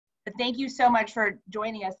But thank you so much for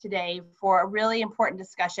joining us today for a really important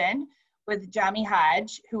discussion with Jamila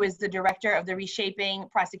Hodge, who is the director of the Reshaping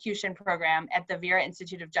Prosecution Program at the Vera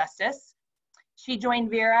Institute of Justice. She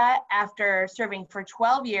joined Vera after serving for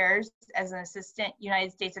 12 years as an assistant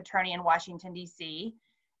United States attorney in Washington, D.C.,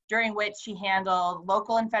 during which she handled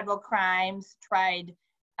local and federal crimes, tried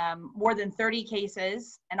more than 30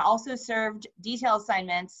 cases, and also served detail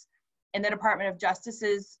assignments in the Department of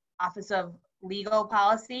Justice's Office of Legal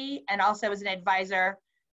Policy, and also was an advisor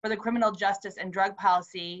for the Criminal Justice and Drug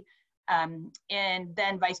Policy in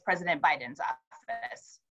then Vice President Batten's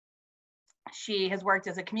office. She has worked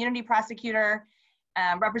as a community prosecutor,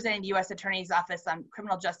 representing the U.S. Attorney's Office on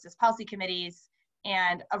criminal justice policy committees,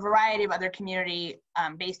 and a variety of other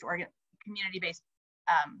community-based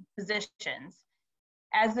positions.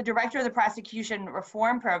 As the director of the Prosecution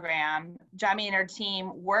Reform Program, Jamila and her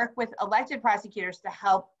team work with elected prosecutors to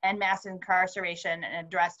help end mass incarceration and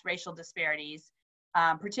address racial disparities,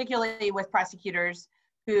 particularly with prosecutors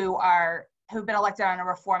who've been elected on a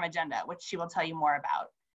reform agenda, which she will tell you more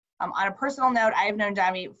about. On a personal note, I have known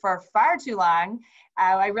Jamila for far too long.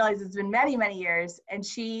 I realize it's been many, many years, and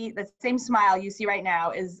the same smile you see right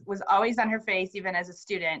now was always on her face, even as a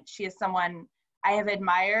student. She is someone I have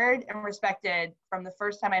admired and respected from the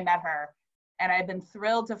first time I met her, and I've been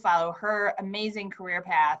thrilled to follow her amazing career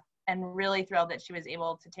path, and really thrilled that she was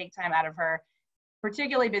able to take time out of her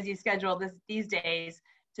particularly busy schedule these days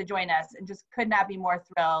to join us, and just could not be more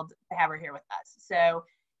thrilled to have her here with us. So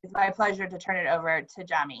it's my pleasure to turn it over to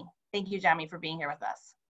Jamila. Thank you, Jamila, for being here with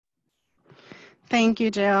us. Thank you,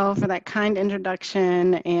 Jill, for that kind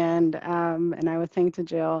introduction. And I would think to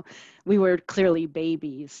Jill, we were clearly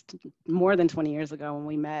babies more than 20 years ago when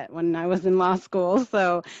we met, when I was in law school.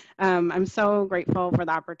 So I'm so grateful for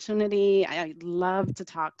the opportunity. I love to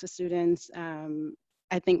talk to students.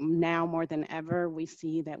 I think now more than ever, we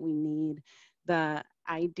see that we need the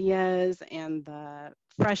ideas and the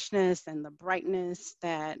freshness and the brightness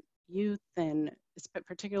that youth, and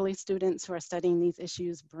particularly students who are studying these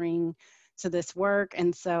issues, bring to this work.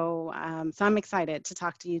 And so I'm excited to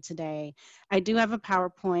talk to you today. I do have a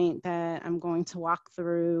PowerPoint that I'm going to walk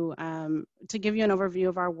through to give you an overview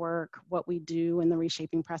of our work, what we do in the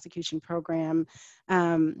Reshaping Prosecution Program,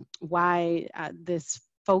 why this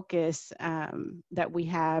focus that we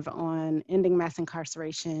have on ending mass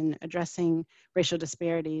incarceration, addressing racial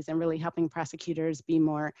disparities, and really helping prosecutors be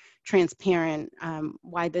more transparent,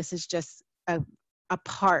 why this is just a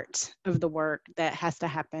part of the work that has to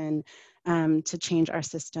happen to change our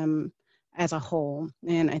system as a whole.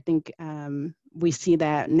 And I think we see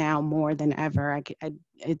that now more than ever.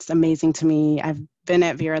 It's amazing to me. I've been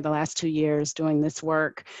at Vera the last 2 years doing this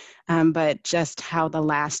work, but just how the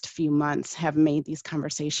last few months have made these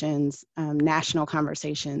conversations national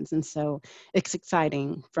conversations. And so it's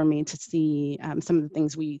exciting for me to see some of the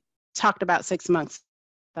things we talked about 6 months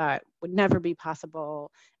that would never be possible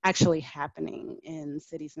actually happening in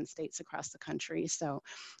cities and states across the country. So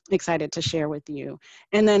excited to share with you.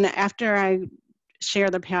 And then after I share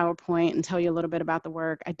the PowerPoint and tell you a little bit about the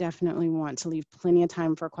work, I definitely want to leave plenty of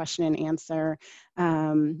time for question and answer.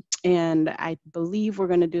 And I believe we're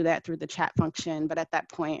going to do that through the chat function, but at that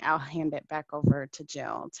point, I'll hand it back over to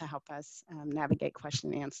Jill to help us navigate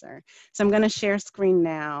question and answer. So I'm going to share screen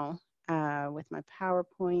now with my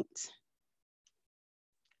PowerPoint.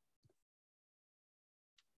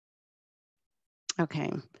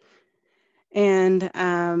 Okay. And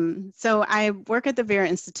so I work at the Vera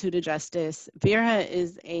Institute of Justice. Vera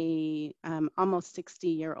is a almost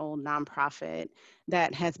 60-year-old nonprofit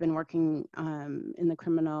that has been working in the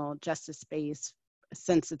criminal justice space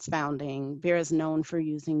since its founding. Vera is known for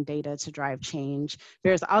using data to drive change.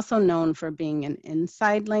 Vera is also known for being an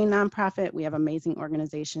inside lane nonprofit. We have amazing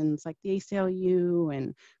organizations like the ACLU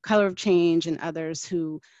and Color of Change and others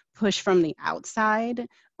who push from the outside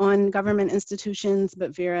on government institutions,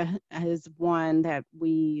 but Vera is one that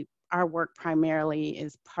our work primarily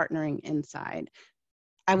is partnering inside.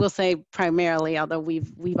 I will say primarily, although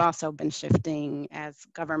we've also been shifting as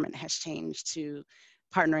government has changed to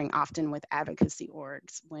partnering often with advocacy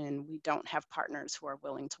orgs when we don't have partners who are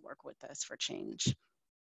willing to work with us for change.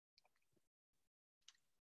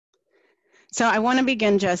 So I want to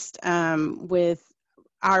begin just with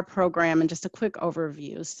our program and just a quick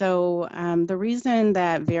overview. So the reason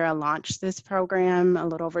that Vera launched this program a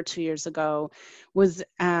little over 2 years ago was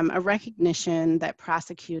a recognition that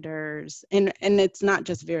prosecutors, and it's not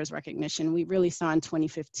just Vera's recognition, we really saw in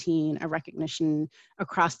 2015 a recognition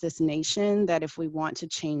across this nation that if we want to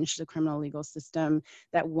change the criminal legal system,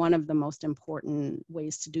 that one of the most important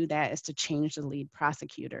ways to do that is to change the lead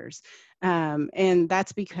prosecutors. And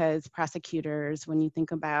that's because prosecutors, when you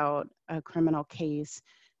think about a criminal case,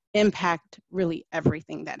 impact really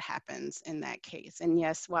everything that happens in that case. And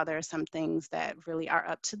yes, while there are some things that really are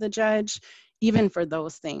up to the judge, even for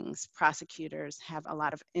those things, prosecutors have a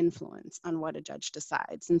lot of influence on what a judge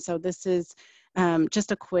decides. And so this is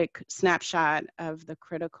just a quick snapshot of the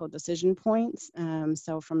critical decision points.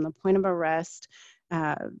 So from the point of arrest,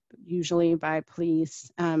 usually by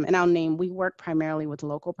police, and I'll name, we work primarily with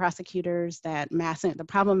local prosecutors. That the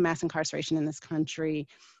problem of mass incarceration in this country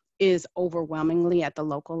is overwhelmingly at the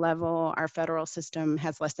local level. Our federal system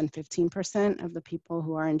has less than 15% of the people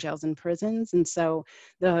who are in jails and prisons. And so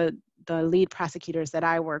the lead prosecutors that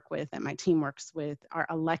I work with, that my team works with, are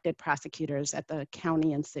elected prosecutors at the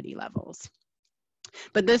county and city levels.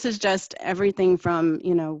 But this is just everything from,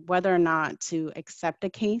 whether or not to accept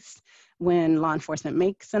a case when law enforcement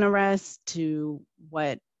makes an arrest, to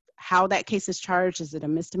how that case is charged. Is it a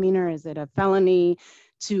misdemeanor? Is it a felony?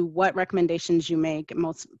 To what recommendations you make.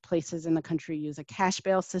 Most places in the country use a cash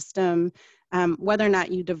bail system. Whether or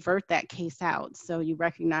not you divert that case out. So you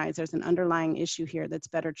recognize there's an underlying issue here that's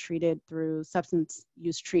better treated through substance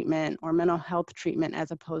use treatment or mental health treatment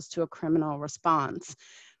as opposed to a criminal response.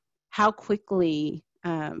 How quickly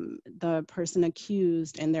the person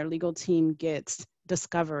accused and their legal team gets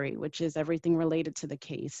discovery, which is everything related to the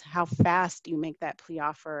case. How fast do you make that plea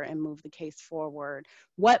offer and move the case forward?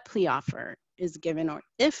 What plea offer is given, or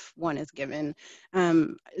if one is given,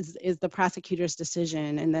 is the prosecutor's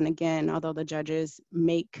decision. And then again, although the judges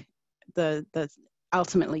make the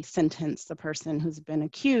ultimately sentence the person who's been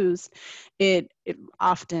accused, it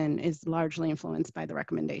often is largely influenced by the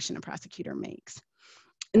recommendation a prosecutor makes.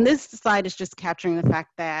 And this slide is just capturing the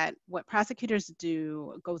fact that what prosecutors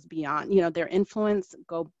do goes beyond, their influence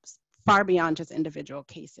goes far beyond just individual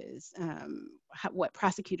cases. What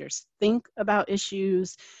prosecutors think about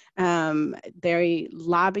issues, they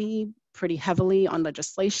lobby pretty heavily on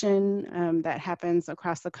legislation that happens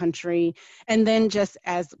across the country. And then just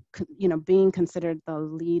as, being considered the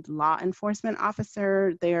lead law enforcement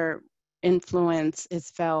officer, their influence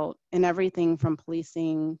is felt in everything from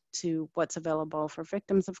policing to what's available for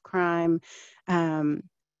victims of crime,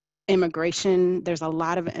 immigration. There's a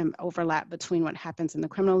lot of overlap between what happens in the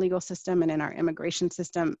criminal legal system and in our immigration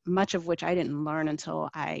system, much of which I didn't learn until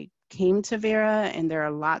I came to Vera. And there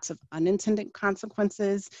are lots of unintended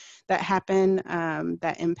consequences that happen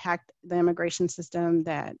that impact the immigration system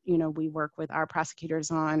that, we work with our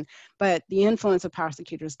prosecutors on. But the influence of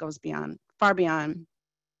prosecutors goes far beyond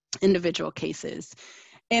individual cases.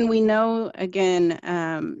 And we know, again,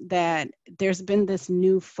 that there's been this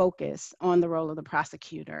new focus on the role of the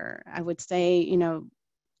prosecutor. I would say,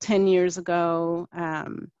 10 years ago,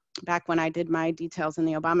 back when I did my details in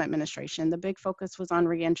the Obama administration, the big focus was on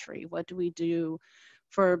reentry. What do we do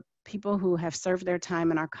for people who have served their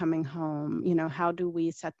time and are coming home? How do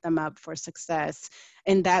we set them up for success?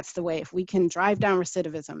 And that's the way, if we can drive down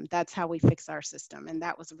recidivism, that's how we fix our system. And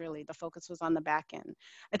that was really, the focus was on the back end.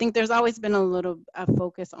 I think there's always been a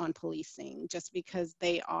focus on policing, just because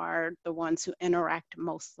they are the ones who interact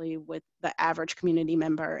mostly with the average community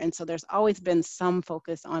member. And so there's always been some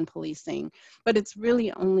focus on policing, but it's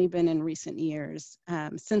really only been in recent years,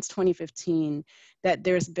 since 2015, that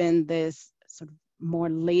there's been this sort of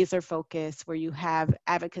more laser focus where you have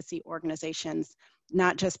advocacy organizations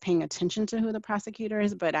not just paying attention to who the prosecutor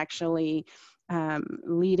is, but actually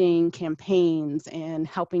leading campaigns and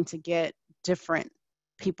helping to get different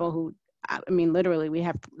people who, literally, we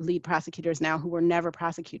have lead prosecutors now who were never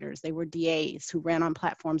prosecutors. They were DAs who ran on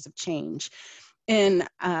platforms of change. And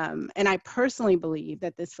I personally believe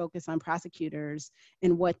that this focus on prosecutors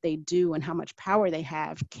and what they do and how much power they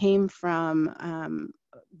have came from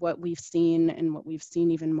what we've seen, and what we've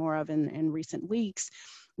seen even more of in recent weeks,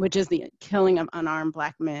 which is the killing of unarmed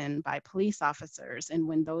Black men by police officers. And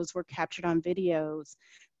when those were captured on videos,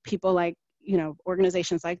 people like,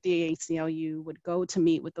 organizations like the ACLU would go to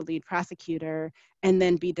meet with the lead prosecutor and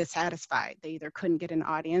then be dissatisfied. They either couldn't get an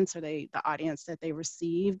audience, or the audience that they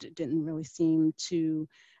received didn't really seem to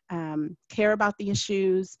care about the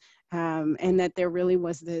issues, and that there really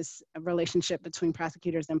was this relationship between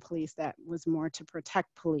prosecutors and police that was more to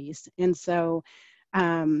protect police. And so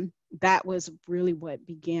that was really what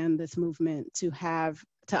began this movement to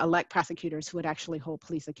to elect prosecutors who would actually hold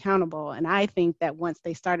police accountable. And I think that once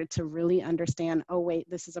they started to really understand, oh, wait,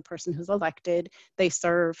 this is a person who's elected, they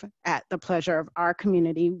serve at the pleasure of our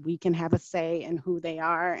community, we can have a say in who they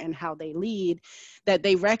are and how they lead, that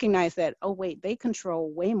they recognize that, oh, wait, they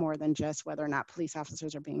control way more than just whether or not police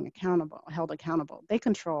officers are being held accountable. They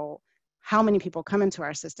control how many people come into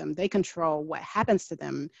our system. They control what happens to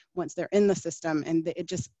them once they're in the system. And it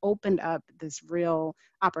just opened up this real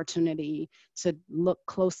opportunity to look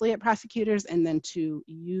closely at prosecutors and then to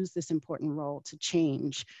use this important role to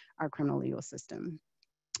change our criminal legal system.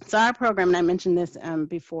 So our program, and I mentioned this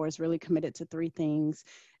before, is really committed to three things.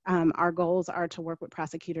 Our goals are to work with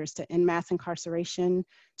prosecutors to end mass incarceration,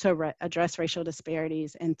 to address racial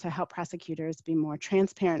disparities, and to help prosecutors be more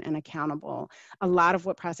transparent and accountable. A lot of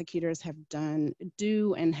what prosecutors have done in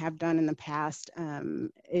the past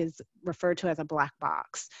is referred to as a black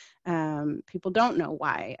box. People don't know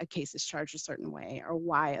why a case is charged a certain way or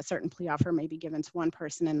why a certain plea offer may be given to one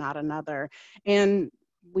person and not another. And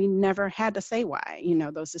we never had to say why.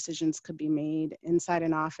 Those decisions could be made inside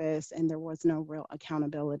an office, and there was no real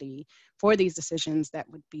accountability for these decisions that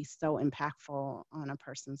would be so impactful on a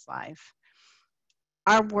person's life.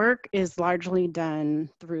 Our work is largely done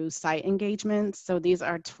through site engagements. So these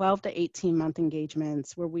are 12 to 18-month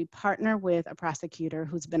engagements where we partner with a prosecutor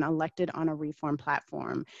who's been elected on a reform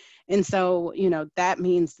platform. And so, that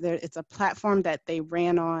means that it's a platform that they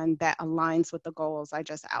ran on that aligns with the goals I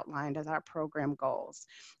just outlined as our program goals.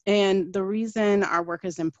 And the reason our work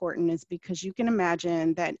is important is because you can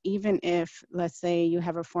imagine that even if, let's say, you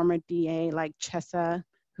have a former DA like Chesa,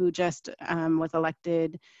 who just was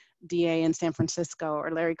elected DA in San Francisco,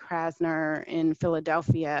 or Larry Krasner in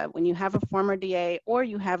Philadelphia, when you have a former DA or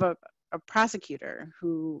you have a prosecutor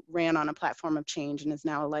who ran on a platform of change and is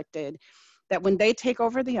now elected, that when they take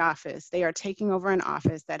over the office, they are taking over an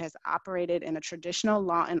office that has operated in a traditional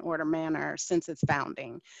law and order manner since its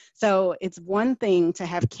founding. So it's one thing to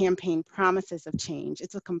have campaign promises of change.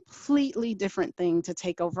 It's a completely different thing to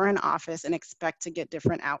take over an office and expect to get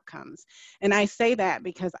different outcomes. And I say that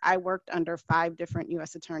because I worked under 5 different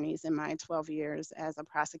U.S. attorneys in my 12 years as a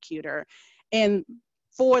prosecutor. And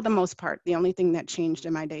for the most part, the only thing that changed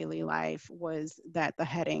in my daily life was that the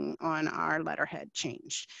heading on our letterhead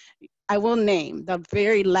changed. I will name the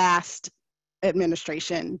very last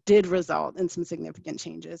administration did result in some significant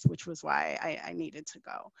changes, which was why I needed to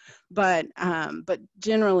go. But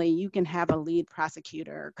generally, you can have a lead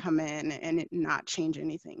prosecutor come in and it not change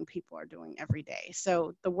anything people are doing every day.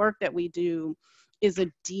 So the work that we do is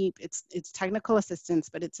it's technical assistance,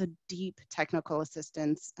 but it's a deep technical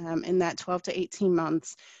assistance. In that 12 to 18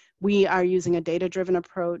 months, we are using a data-driven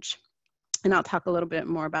approach. And I'll talk a little bit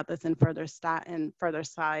more about this in further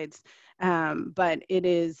slides. But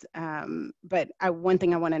one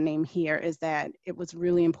thing I want to name here is that it was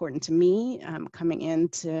really important to me coming in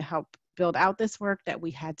to help build out this work that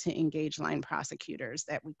we had to engage line prosecutors,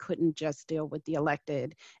 that we couldn't just deal with the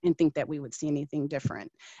elected and think that we would see anything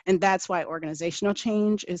different. And that's why organizational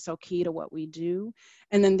change is so key to what we do.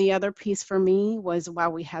 And then the other piece for me was,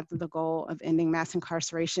 while we had the goal of ending mass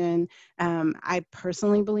incarceration, I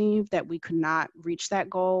personally believe that we could not reach that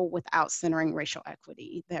goal without centering racial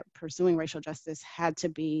equity, that pursuing racial justice had to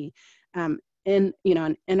be an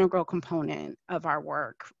integral component of our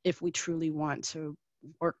work if we truly want to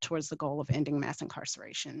work towards the goal of ending mass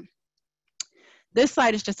incarceration. This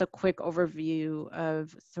slide is just a quick overview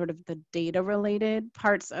of sort of the data-related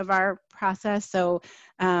parts of our process. So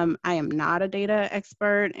I am not a data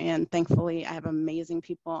expert, and thankfully I have amazing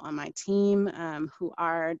people on my team who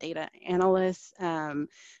are data analysts.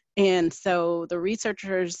 And so the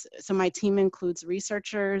researchers, so my team includes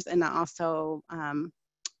researchers and also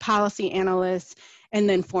policy analysts, and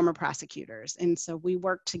then former prosecutors. And so we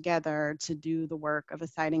work together to do the work of a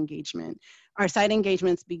site engagement. Our site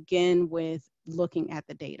engagements begin with looking at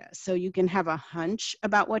the data. So you can have a hunch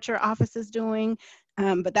about what your office is doing,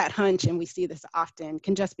 but that hunch, and we see this often,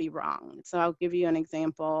 can just be wrong. So I'll give you an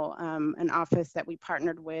example. An office that we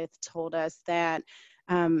partnered with told us that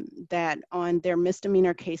that on their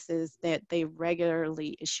misdemeanor cases that they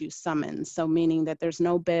regularly issue summons. So meaning that there's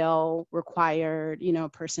no bail required, a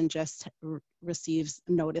person just receives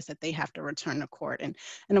notice that they have to return to court. And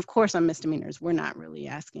of course, on misdemeanors, we're not really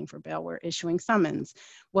asking for bail, we're issuing summons.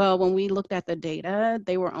 Well, when we looked at the data,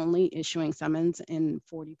 they were only issuing summons in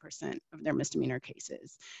 40% of their misdemeanor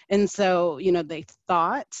cases. And so, they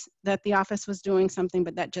thought that the office was doing something,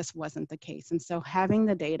 but that just wasn't the case. And so having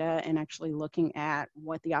the data and actually looking at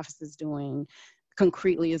what the office is doing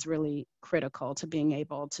concretely is really critical to being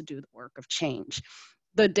able to do the work of change.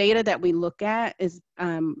 The data that we look at is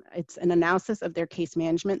it's an analysis of their case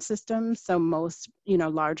management system. So most,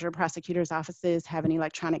 larger prosecutors' offices have an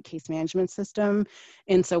electronic case management system.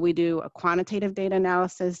 And so we do a quantitative data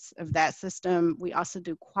analysis of that system. We also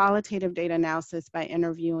do qualitative data analysis by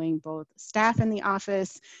interviewing both staff in the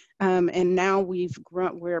office. And now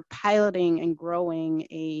we're piloting and growing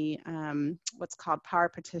a what's called Power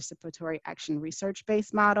Participatory Action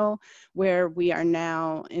Research-based model, where we are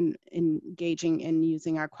now engaging in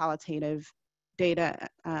using our qualitative data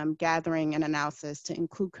gathering and analysis to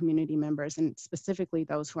include community members, and specifically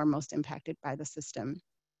those who are most impacted by the system.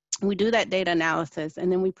 We do that data analysis,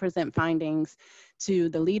 and then we present findings to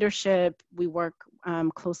the leadership. We work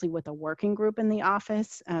closely with a working group in the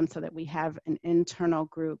office so that we have an internal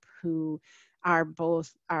group who are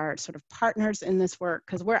both our sort of partners in this work,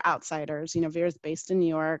 because we're outsiders. Vera's based in New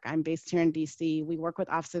York, I'm based here in DC. We work with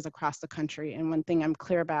offices across the country, and one thing I'm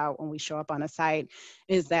clear about when we show up on a site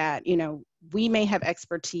is that, we may have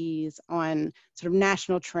expertise on sort of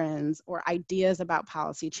national trends or ideas about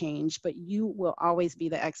policy change, but you will always be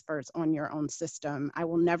the experts on your own system. I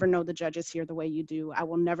will never know the judges here the way you do. I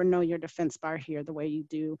will never know your defense bar here the way you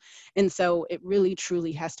do. And so it really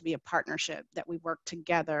truly has to be a partnership that we work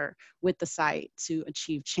together with the site to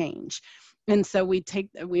achieve change. And so we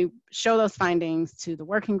show those findings to the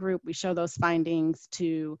working group, we show those findings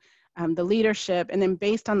to the leadership, and then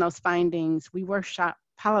based on those findings, we workshop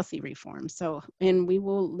policy reform. And we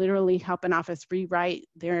will literally help an office rewrite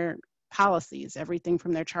their policies, everything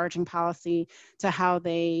from their charging policy to how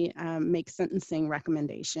they make sentencing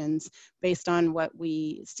recommendations based on what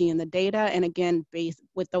we see in the data. And again, based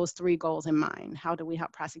with those three goals in mind: how do we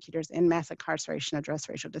help prosecutors in mass incarceration address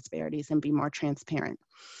racial disparities and be more transparent?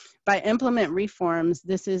 By implement reforms,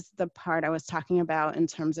 this is the part I was talking about in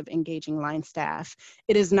terms of engaging line staff.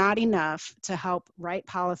 It is not enough to help write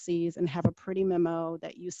policies and have a pretty memo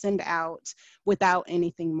that you send out without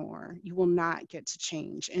anything more. You will not get to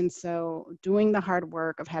change. And so doing the hard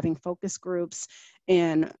work of having focus groups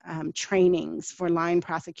and trainings for line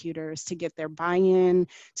prosecutors to get their buy-in,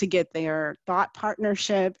 to get their thought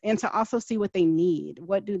partnership, and to also see what they need.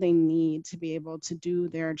 What do they need to be able to do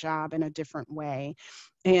their job in a different way?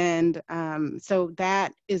 And so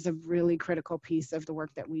that is a really critical piece of the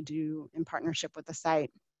work that we do in partnership with the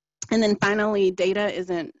site. And then finally, data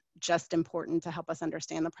isn't just important to help us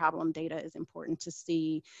understand the problem. Data is important to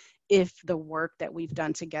see if the work that we've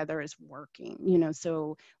done together is working.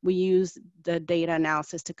 So we use the data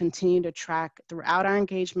analysis to continue to track throughout our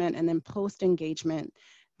engagement, and then post-engagement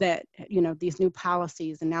that, these new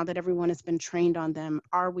policies, and now that everyone has been trained on them,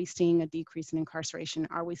 are we seeing a decrease in incarceration?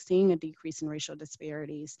 Are we seeing a decrease in racial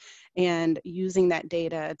disparities? And using that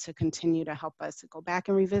data to continue to help us go back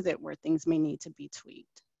and revisit where things may need to be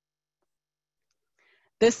tweaked.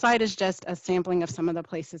 This slide is just a sampling of some of the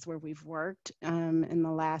places where we've worked in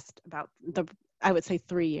the last I would say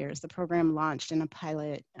 3 years. The program launched in a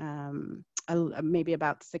pilot maybe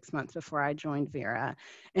about 6 months before I joined Vera.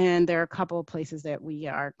 And there are a couple of places that we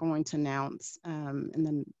are going to announce in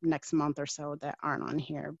the next month or so that aren't on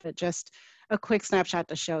here, but just a quick snapshot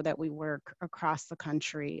to show that we work across the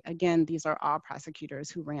country. Again, these are all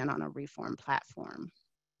prosecutors who ran on a reform platform.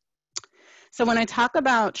 So when I talk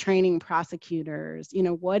about training prosecutors,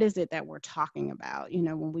 what is it that we're talking about?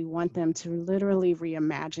 When we want them to literally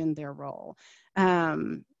reimagine their role.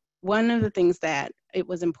 One of the things that it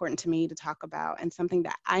was important to me to talk about, and something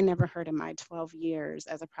that I never heard in my 12 years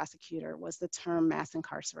as a prosecutor, was the term mass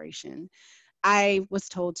incarceration. I was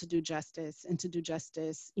told to do justice, and to do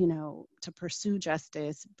justice, to pursue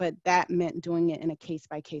justice, but that meant doing it in a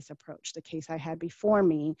case-by-case approach. The case I had before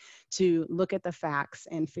me, to look at the facts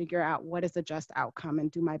and figure out what is the just outcome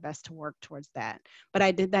and do my best to work towards that. But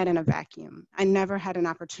I did that in a vacuum. I never had an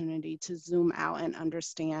opportunity to zoom out and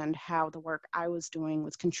understand how the work I was doing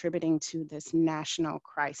was contributing to this national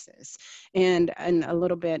crisis. And a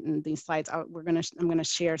little bit in these slides, I'm gonna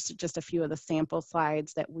share just a few of the sample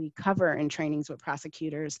slides that we cover in training with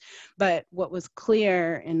prosecutors. But what was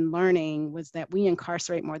clear in learning was that we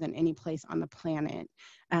incarcerate more than any place on the planet.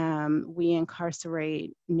 We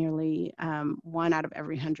incarcerate nearly 1 out of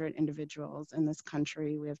every 100 individuals in this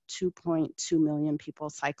country. We have 2.2 million people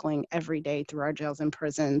cycling every day through our jails and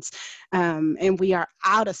prisons. And we are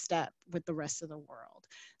out of step with the rest of the world.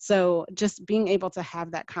 So just being able to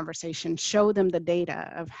have that conversation, show them the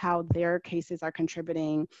data of how their cases are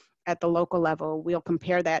contributing at the local level. We'll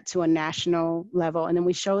compare that to a national level, and then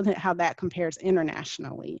we show how that compares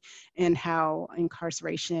internationally, and how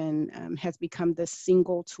incarceration has become this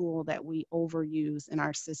single tool that we overuse in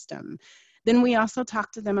our system. Then we also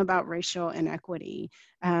talked to them about racial inequity,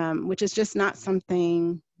 which is just not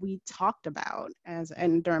something we talked about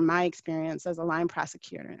and during my experience as a line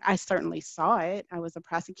prosecutor. I certainly saw it. I was a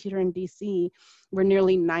prosecutor in DC, where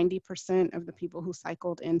nearly 90% of the people who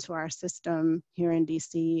cycled into our system here in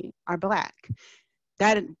DC are Black.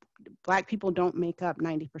 That Black people don't make up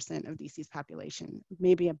 90% of DC's population,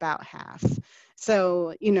 maybe about half.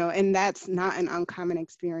 So, and that's not an uncommon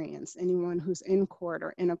experience. Anyone who's in court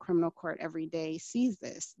or in a criminal court every day sees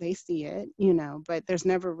this. They see it, but there's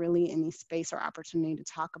never really any space or opportunity to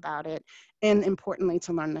talk about it. And importantly,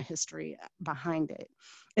 to learn the history behind it.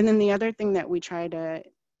 And then the other thing that we try to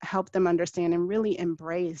help them understand and really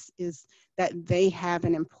embrace is that they have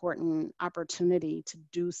an important opportunity to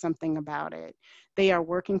do something about it. They are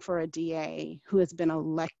working for a DA who has been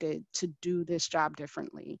elected to do this job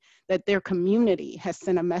differently, that their community has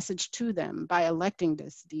sent a message to them by electing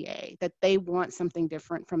this DA, that they want something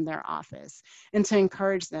different from their office, and to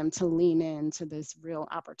encourage them to lean into this real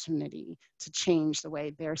opportunity to change the way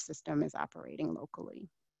their system is operating locally.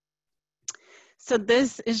 So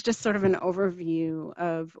this is just sort of an overview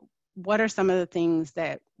of what are some of the things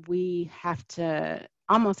that we have to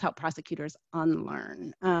almost help prosecutors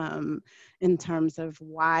unlearn in terms of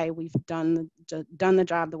why we've done the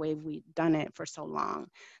job the way we've done it for so long.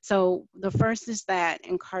 So the first is that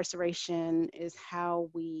incarceration is how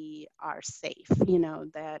we are safe,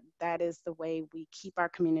 that is the way we keep our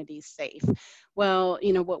communities safe. Well,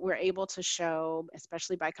 what we're able to show,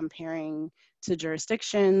 especially by comparing to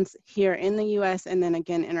jurisdictions here in the US and then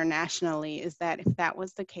again internationally, is that if that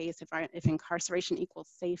was the case, if incarceration equals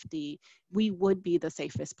safety, we would be the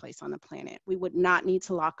safest place on the planet. We would not need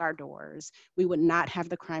to lock our doors. We would not have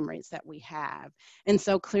the crime rates that we have. And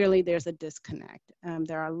so clearly there's a disconnect.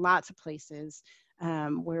 There are lots of places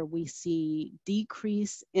where we see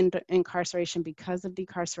decrease in incarceration because of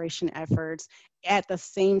decarceration efforts at the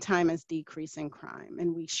same time as decrease in crime.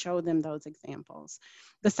 And we show them those examples.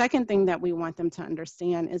 The second thing that we want them to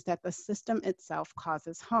understand is that the system itself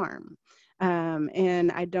causes harm.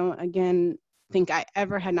 And I don't, again, think I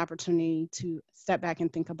ever had an opportunity to step back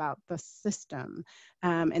and think about the system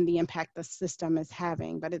and the impact the system is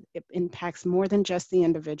having, but it impacts more than just the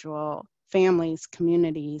individual, families,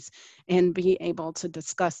 communities, and be able to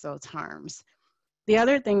discuss those harms. The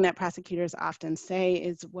other thing that prosecutors often say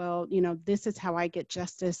is, well, this is how I get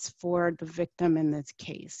justice for the victim in this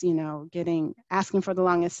case, asking for the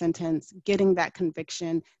longest sentence, getting that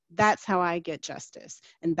conviction, that's how I get justice.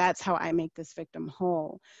 And that's how I make this victim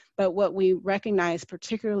whole. But what we recognize,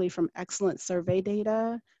 particularly from excellent survey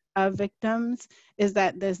data of victims, is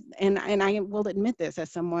that this, and I will admit this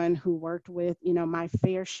as someone who worked with, my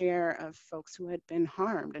fair share of folks who had been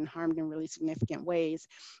harmed in really significant ways,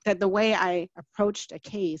 that the way I approached a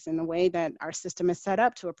case and the way that our system is set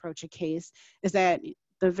up to approach a case is that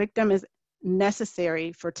the victim is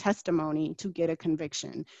necessary for testimony to get a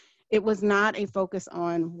conviction. It was not a focus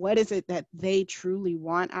on what is it that they truly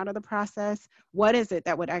want out of the process? What is it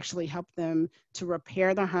that would actually help them to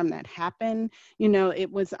repair the harm that happened? It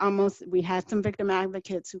was almost, we had some victim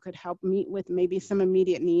advocates who could help meet with maybe some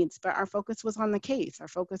immediate needs, but our focus was on the case. Our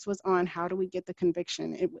focus was on how do we get the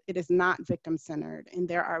conviction? It is not victim-centered, and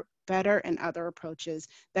there are better and other approaches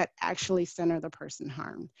that actually center the person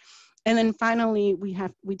harmed. And then finally,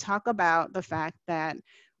 we talk about the fact that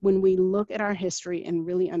when we look at our history and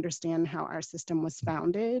really understand how our system was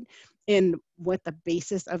founded and what the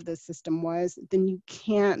basis of the system was, then you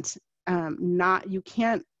can't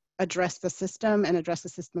address the system and address the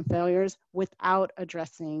system failures without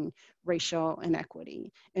addressing racial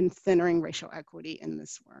inequity and centering racial equity in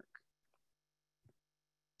this work.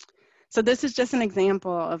 So this is just an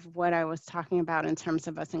example of what I was talking about in terms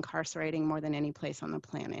of us incarcerating more than any place on the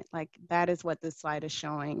planet. Like, that is what this slide is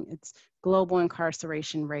showing. It's global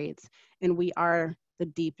incarceration rates, and we are the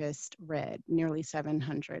deepest red, nearly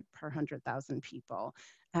 700 per 100,000 people.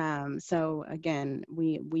 So again,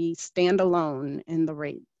 we stand alone in the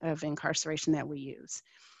rate of incarceration that we use.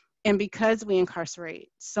 And because we incarcerate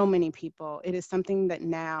so many people, it is something that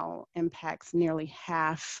now impacts nearly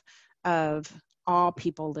half of all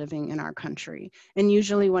people living in our country. And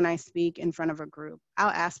usually when I speak in front of a group, I'll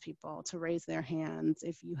ask people to raise their hands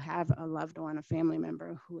if you have a loved one, a family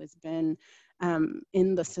member who has been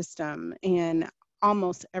in the system. And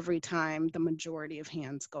almost every time, the majority of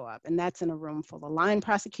hands go up. And that's in a room full of line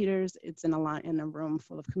prosecutors. It's in a room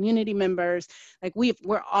full of community members. Like,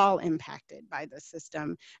 we're all impacted by the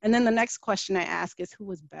system. And then the next question I ask is, who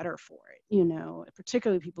was better for it?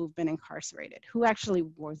 Particularly people who've been incarcerated. Who actually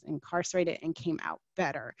was incarcerated and came out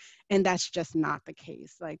better? And that's just not the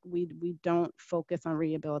case. Like, we don't focus on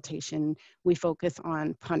rehabilitation. We focus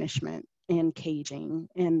on punishment and caging,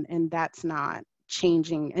 and that's not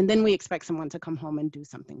changing. And then we expect someone to come home and do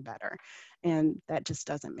something better, and that just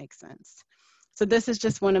doesn't make sense. So this is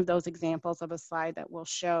just one of those examples of a slide that will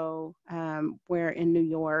show where in New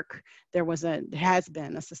York there has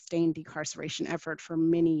been a sustained decarceration effort for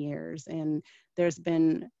many years, and there's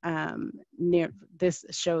been this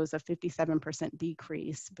shows a 57%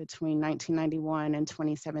 decrease between 1991 and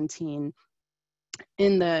 2017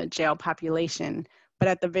 in the jail population. But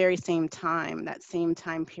at the very same time, that same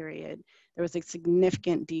time period, there was a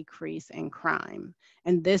significant decrease in crime.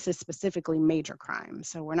 And this is specifically major crime.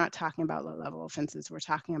 So we're not talking about low-level offenses, we're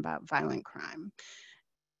talking about violent crime.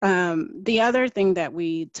 The other thing that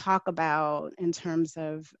we talk about in terms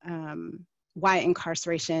of why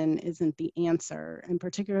incarceration isn't the answer, and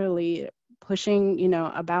particularly pushing,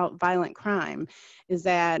 about violent crime, is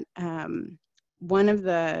that one of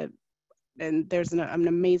the and there's an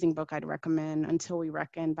amazing book I'd recommend, Until We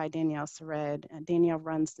Reckon by Danielle Sered. Danielle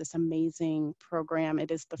runs this amazing program.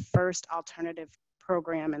 It is the first alternative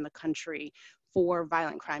program in the country for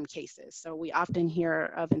violent crime cases. So we often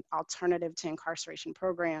hear of an alternative to incarceration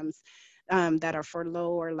programs that are for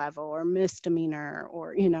lower level or misdemeanor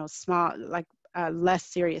or, small, like less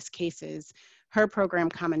serious cases. Her program,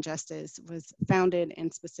 Common Justice, was founded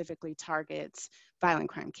and specifically targets violent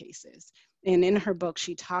crime cases. And in her book,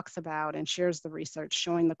 she talks about and shares the research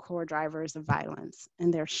showing the core drivers of violence,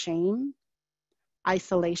 and their shame,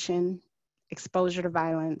 isolation, exposure to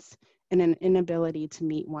violence, and an inability to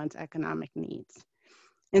meet one's economic needs.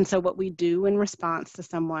 And so what we do in response to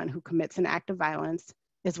someone who commits an act of violence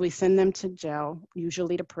is we send them to jail,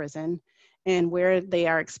 usually to prison, and where they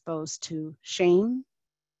are exposed to shame,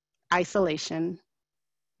 isolation,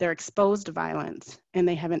 they're exposed to violence, and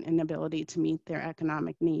they have an inability to meet their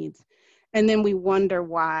economic needs. And then we wonder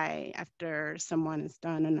why, after someone has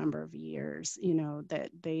done a number of years, that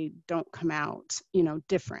they don't come out,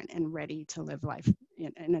 different and ready to live life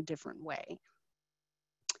in a different way.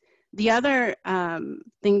 The other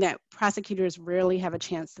thing that prosecutors rarely have a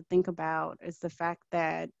chance to think about is the fact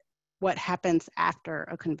that what happens after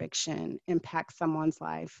a conviction impacts someone's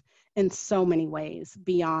life in so many ways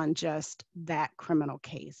beyond just that criminal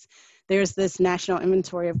case. There's this national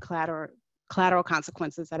inventory of collateral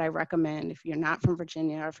consequences that I recommend if you're not from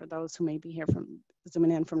Virginia, or for those who may be here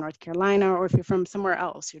zooming in from North Carolina, or if you're from somewhere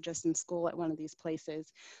else, you're just in school at one of these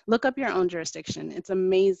places, look up your own jurisdiction. It's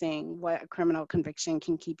amazing what a criminal conviction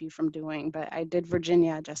can keep you from doing. But I did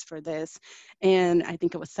Virginia just for this, and I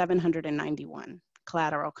think it was 791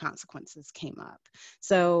 collateral consequences came up.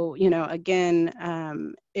 So, again,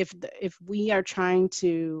 if we are trying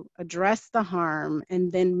to address the harm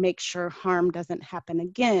and then make sure harm doesn't happen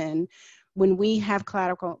again, when we have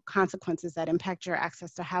collateral consequences that impact your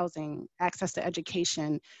access to housing, access to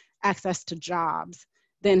education, access to jobs,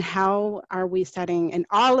 then how are we setting, and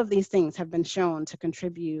all of these things have been shown to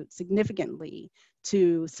contribute significantly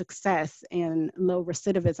to success and low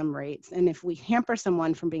recidivism rates. And if we hamper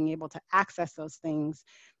someone from being able to access those things,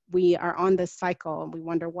 we are on this cycle. We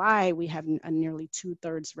wonder why we have a nearly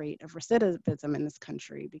 2/3 rate of recidivism in this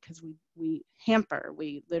country, because we hamper,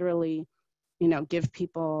 we literally give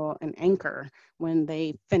people an anchor when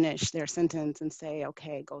they finish their sentence and say,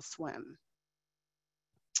 okay, go swim.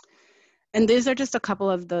 And these are just a couple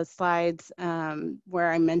of the slides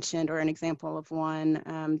where I mentioned, or an example of one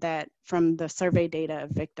that from the survey data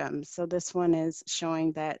of victims. So this one is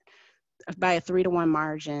showing that by a 3-to-1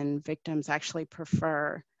 margin, victims actually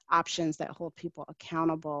prefer options that hold people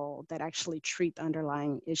accountable, that actually treat the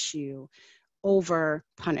underlying issue over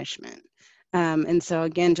punishment. And so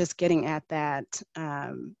again, just getting at that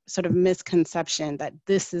sort of misconception that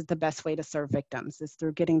this is the best way to serve victims, is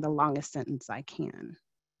through getting the longest sentence I can.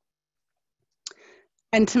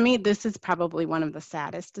 And to me, this is probably one of the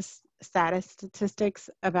saddest statistics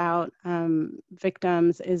about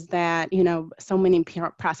victims, is that, so many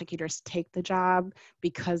prosecutors take the job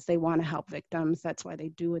because they want to help victims. That's why they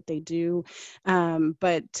do what they do.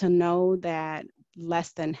 But to know that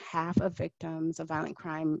less than half of victims of violent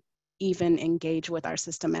crime even engage with our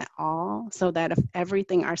system at all, so that if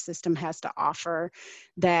everything our system has to offer,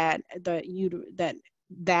 that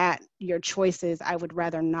your choice is, I would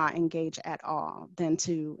rather not engage at all than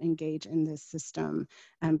to engage in this system,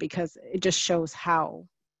 because it just shows how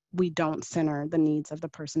we don't center the needs of the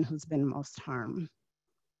person who's been most harmed.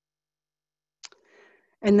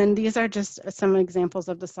 And then these are just some examples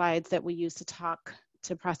of the slides that we use to talk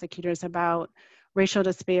to prosecutors about racial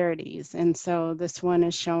disparities. And so this one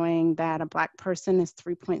is showing that a Black person is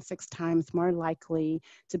 3.6 times more likely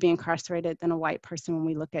to be incarcerated than a white person when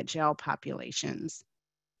we look at jail populations.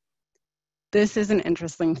 This is an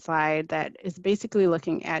interesting slide that is basically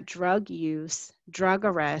looking at drug use, drug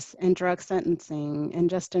arrests, and drug sentencing. And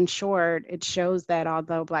just in short, it shows that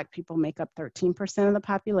although Black people make up 13% of the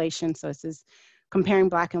population, so this is comparing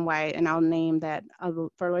Black and white, and I'll name that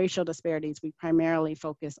for racial disparities, we primarily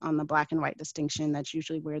focus on the Black and white distinction. That's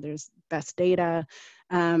usually where there's best data,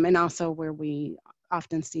 and also where we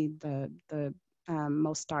often see the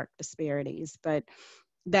most stark disparities. But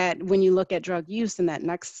that when you look at drug use in that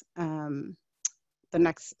next the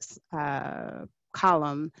next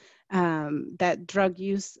column, that drug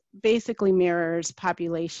use basically mirrors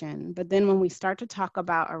population. But then when we start to talk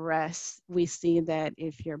about arrests, we see that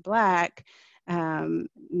if you're Black,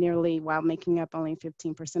 nearly, while making up only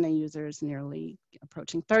 15% of users, nearly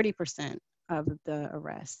approaching 30% of the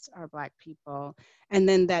arrests are Black people. And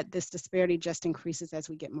then that this disparity just increases as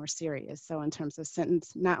we get more serious. So in terms of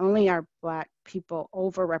sentence, not only are Black people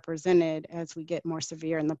overrepresented as we get more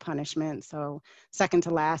severe in the punishment, so second to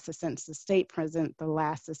last is sentenced to state prison, the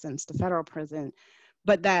last is sentenced to federal prison,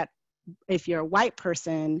 but that if you're a white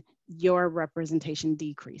person, your representation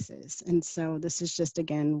decreases. And so this is just,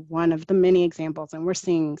 again, one of the many examples, and we're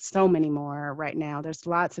seeing so many more right now. There's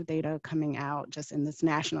lots of data coming out just in this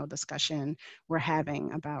national discussion we're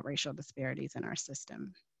having about racial disparities in our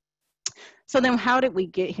system. So then how did we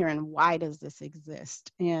get here and why does this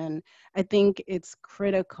exist? And I think it's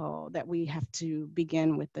critical that we have to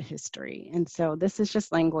begin with the history. And so this is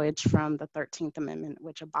just language from the 13th Amendment,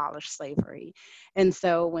 which abolished slavery. And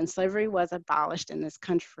so when slavery was abolished in this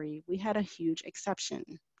country, we had a huge exception.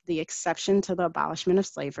 The exception to the abolishment of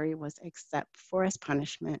slavery was except for as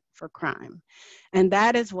punishment for crime. And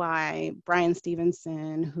that is why Bryan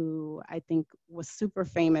Stevenson, who I think was super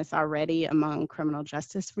famous already among criminal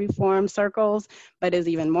justice reform circles, but is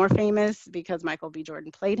even more famous because Michael B.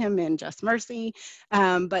 Jordan played him in Just Mercy.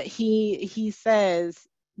 But he says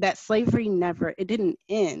that slavery it didn't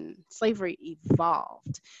end, slavery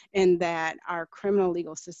evolved, and that our criminal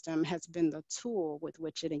legal system has been the tool with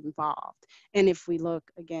which it evolved. And if we look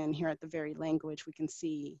again here at the very language, we can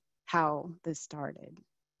see how this started.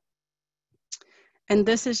 And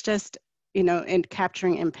this is just, in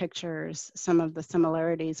capturing in pictures some of the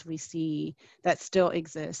similarities we see that still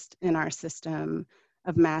exist in our system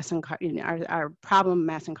of our problem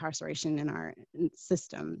mass incarceration in our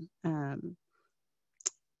system.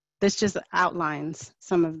 This just outlines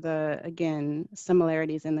some of the, again,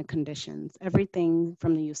 similarities in the conditions. Everything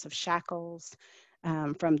from the use of shackles,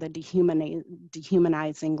 from the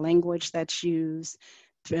dehumanizing language that's used,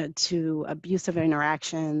 to abusive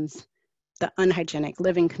interactions, the unhygienic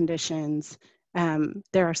living conditions.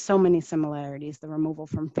 There are so many similarities, the removal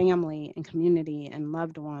from family and community and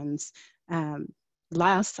loved ones,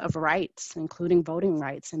 loss of rights, including voting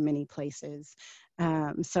rights in many places.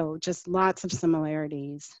 So just lots of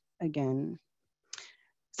similarities again.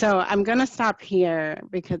 So I'm gonna stop here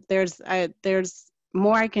because there's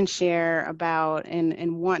more I can share about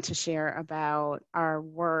and want to share about our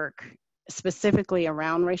work specifically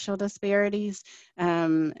around racial disparities.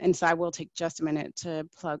 And so I will take just a minute to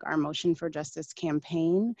plug our Motion for Justice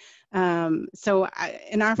campaign. In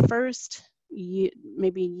our first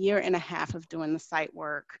maybe year and a half of doing the site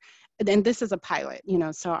work, and this is a pilot,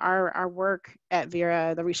 so our work at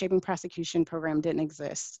Vera, the Reshaping Prosecution Program, didn't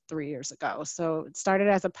exist 3 years ago. So it started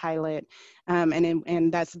as a pilot,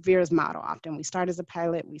 and that's Vera's model often. We start as a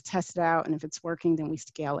pilot, we test it out, and if it's working, then we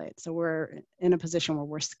scale it. So we're in a position where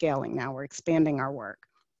we're scaling now, we're expanding our work.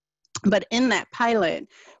 But in that pilot,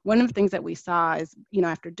 one of the things that we saw is,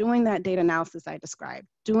 after doing that data analysis I described,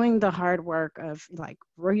 doing the hard work of like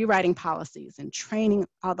rewriting policies and training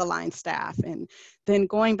all the line staff, and then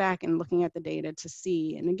going back and looking at the data to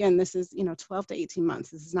see, and again, this is, 12 to 18 months,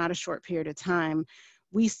 this is not a short period of time.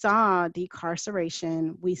 We saw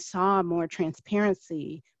decarceration, we saw more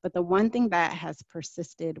transparency, but the one thing that has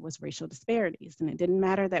persisted was racial disparities. And it didn't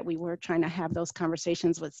matter that we were trying to have those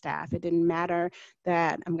conversations with staff. It didn't matter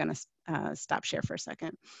that, I'm gonna stop share for a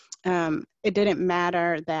second. It didn't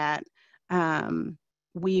matter that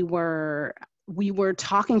we were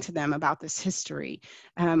talking to them about this history.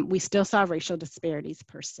 We still saw racial disparities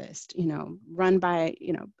persist, run by,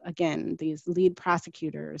 again, these lead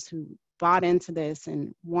prosecutors who bought into this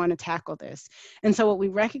and want to tackle this. And so what we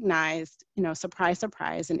recognized, surprise,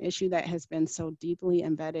 surprise, an issue that has been so deeply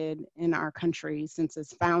embedded in our country since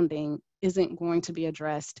its founding isn't going to be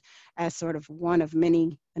addressed as sort of one of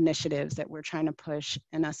many initiatives that we're trying to push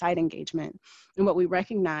in a site engagement. And what we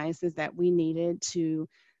recognized is that we needed to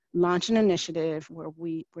launch an initiative where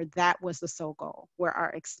that was the sole goal, where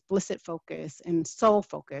our explicit focus and sole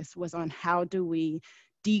focus was on how do we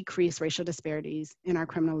decrease racial disparities in our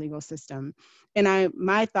criminal legal system. And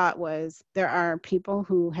my thought was, there are people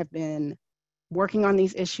who have been working on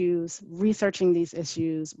these issues, researching these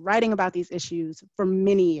issues, writing about these issues for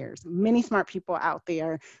many years, many smart people out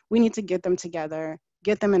there. We need to get them together,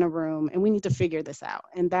 get them in a room, and we need to figure this out.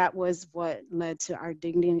 And that was what led to our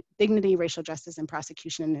Dignity, Racial Justice, and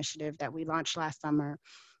Prosecution initiative that we launched last summer.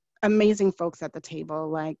 Amazing folks at the table,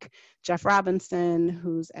 like Jeff Robinson,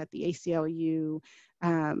 who's at the ACLU,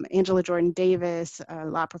 Angela Jordan Davis, a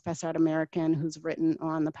law professor at American, who's written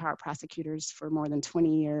on the power of prosecutors for more than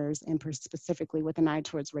 20 years, and specifically with an eye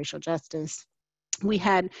towards racial justice. We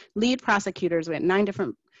had lead prosecutors. We had 9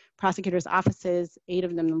 different prosecutors' offices, 8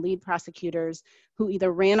 of them the lead prosecutors, who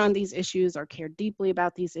either ran on these issues or cared deeply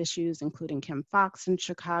about these issues, including Kim Fox in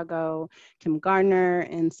Chicago, Kim Gardner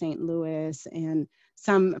in St. Louis, and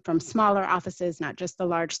some from smaller offices, not just the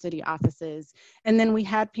large city offices. And then we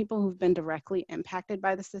had people who've been directly impacted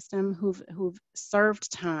by the system, who've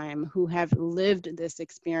served time, who have lived this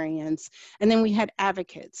experience. And then we had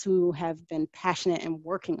advocates who have been passionate and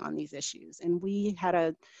working on these issues. And we had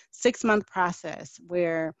a 6-month process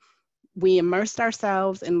where we immersed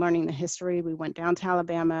ourselves in learning the history. We went down to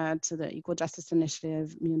Alabama to the Equal Justice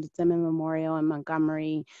Initiative, Museum Memorial in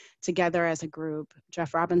Montgomery, together as a group.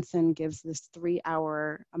 Jeff Robinson gives this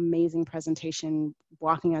 3-hour amazing presentation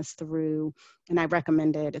walking us through, and I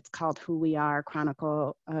recommend it. It's called Who We Are,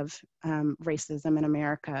 Chronicle of Racism in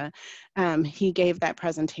America. He gave that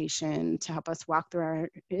presentation to help us walk through our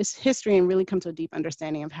history and really come to a deep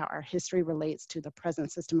understanding of how our history relates to the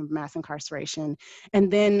present system of mass incarceration.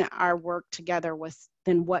 And then our work together was,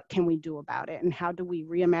 then what can we do about it? And how do we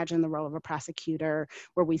reimagine the role of a prosecutor,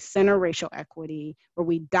 where we center racial equity, where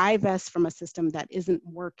we divest from a system that isn't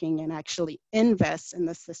working and actually invest in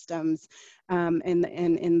the systems and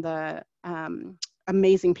in the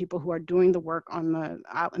amazing people who are doing the work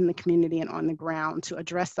out in the community and on the ground to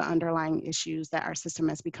address the underlying issues that our system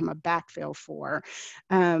has become a backfill for.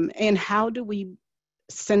 And how do we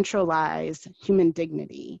centralize human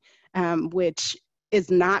dignity, which is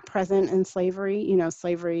not present in slavery. You know,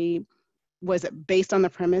 slavery was based on the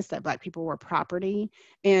premise that Black people were property,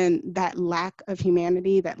 and that lack of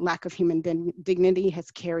humanity, that lack of human dignity has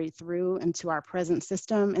carried through into our present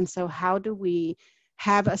system. And so how do we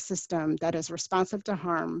have a system that is responsive to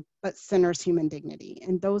harm, but centers human dignity?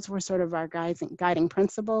 And those were sort of our guiding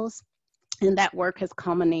principles. And that work has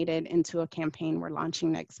culminated into a campaign we're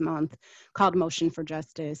launching next month called Motion for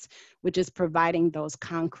Justice, which is providing those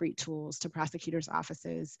concrete tools to prosecutors'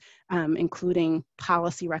 offices, including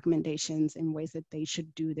policy recommendations in ways that they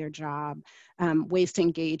should do their job, ways to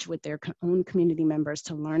engage with their own community members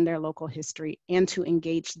to learn their local history, and to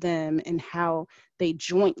engage them in how they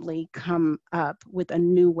jointly come up with a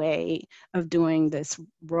new way of doing this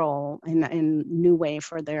role and a new way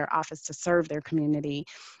for their office to serve their community.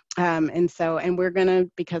 And we're gonna,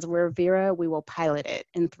 because we're Vera, we will pilot it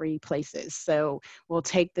in 3 places. So we'll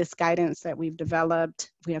take this guidance that we've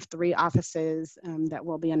developed. We have 3 offices that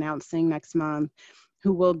we'll be announcing next month,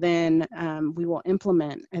 who will then, we will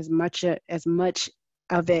implement as much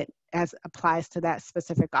of it as applies to that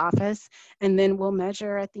specific office. And then we'll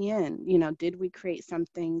measure at the end, you know, did we create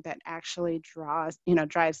something that actually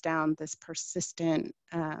drives down this persistent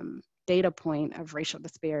data point of racial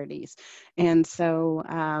disparities. And so,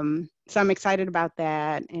 so I'm excited about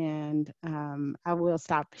that. And I will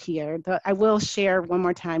stop here. I will share one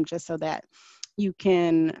more time just so that you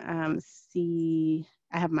can see,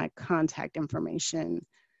 I have my contact information.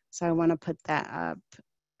 So I want to put that up.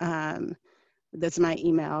 That's my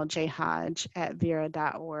email,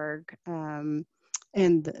 jhodge@vera.org.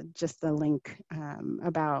 And just the link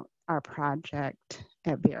about our project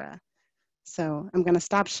at Vera. So I'm going to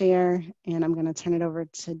stop share, and I'm going to turn it over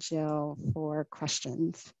to Jill for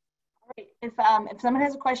questions. All right. If someone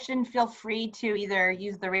has a question, feel free to either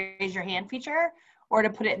use the raise your hand feature or to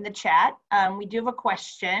put it in the chat. We do have a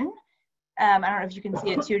question. I don't know if you can see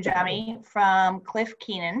it too, Jami, from Cliff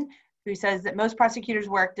Keenan, who says that most prosecutors'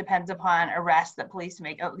 work depends upon arrests that police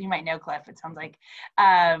make. Oh, you might know Cliff, it sounds like.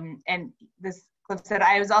 And this Cliff said,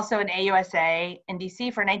 I was also an AUSA in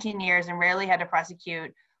DC for 19 years and rarely had to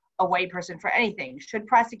prosecute a white person for anything. Should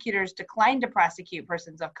prosecutors decline to prosecute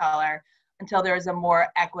persons of color until there is a more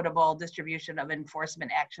equitable distribution of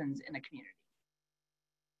enforcement actions in a community?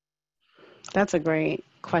 That's a great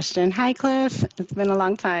question. Hi, Cliff. It's been a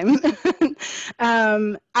long time.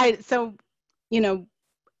 So, you know,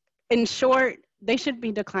 in short, they should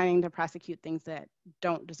be declining to prosecute things that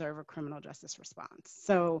don't deserve a criminal justice response.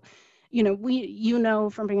 So you know, you know,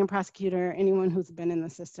 from being a prosecutor, anyone who's been in the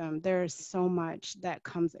system, there's so much that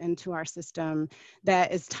comes into our system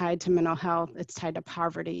that is tied to mental health, it's tied to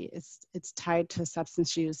poverty, it's tied to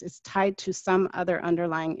substance use, it's tied to some other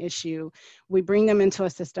underlying issue. We bring them into a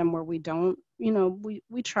system where we don't, you know,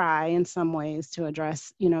 we try in some ways to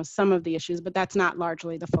address, you know, some of the issues, but that's not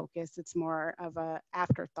largely the focus. It's more of a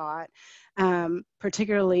afterthought,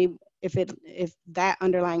 particularly if that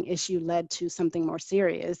underlying issue led to something more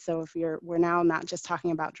serious. So if we're now not just talking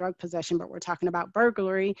about drug possession, but we're talking about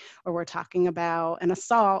burglary, or we're talking about an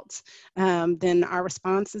assault, then our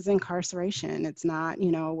response is incarceration. It's not,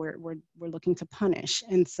 you know, we're looking to punish.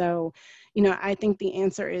 And so, you know, I think the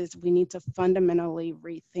answer is we need to fundamentally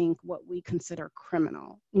rethink what we consider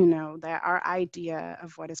criminal. You know, that our idea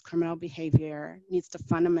of what is criminal behavior needs to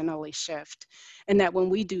fundamentally shift, and that when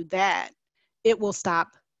we do that, it will stop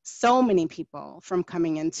so many people from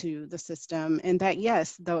coming into the system. And that,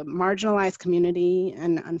 yes, the marginalized community,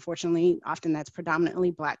 and unfortunately, often that's predominantly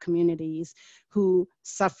Black communities who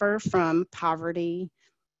suffer from poverty,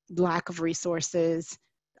 lack of resources,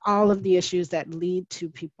 all of the issues that lead to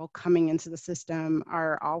people coming into the system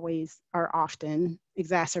are often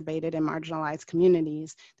exacerbated in marginalized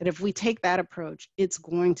communities, that if we take that approach, it's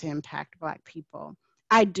going to impact Black people.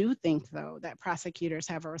 I do think, though, that prosecutors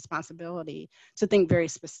have a responsibility to think very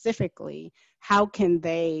specifically, how can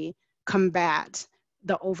they combat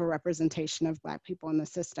the overrepresentation of Black people in the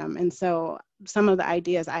system? And so some of the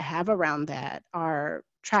ideas I have around that are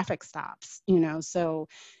traffic stops, you know. So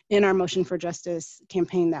in our Motion for Justice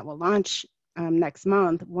campaign that will launch next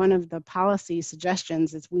month, one of the policy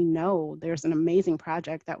suggestions is, we know there's an amazing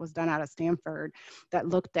project that was done out of Stanford that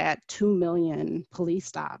looked at 2 million police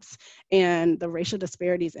stops, and the racial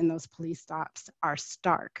disparities in those police stops are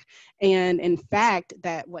stark. And in fact,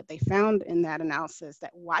 that what they found in that analysis,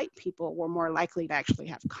 that white people were more likely to actually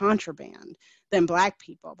have contraband than Black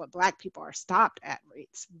people, but Black people are stopped at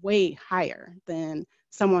rates way higher than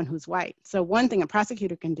someone who's white. So one thing a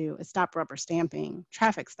prosecutor can do is stop rubber stamping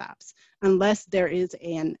traffic stops. Unless there is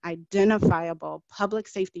an identifiable public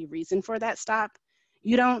safety reason for that stop,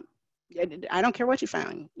 I don't care what you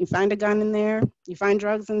find. You find a gun in there, you find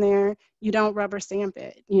drugs in there, you don't rubber stamp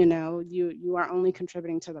it. You know, you are only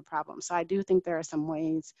contributing to the problem. So I do think there are some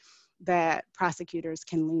ways that prosecutors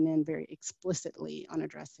can lean in very explicitly on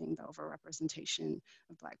addressing the overrepresentation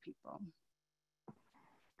of Black people.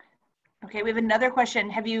 Okay, we have another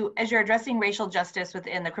question. Have you, as you're addressing racial justice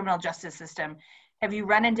within the criminal justice system, have you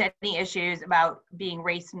run into any issues about being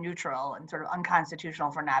race neutral and sort of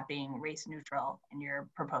unconstitutional for not being race neutral in your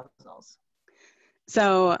proposals?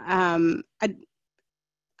 So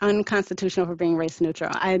unconstitutional for being race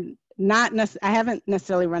neutral. I haven't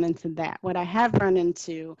necessarily run into that. What I have run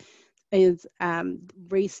into is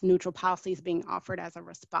race neutral policies being offered as a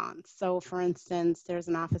response. So for instance, there's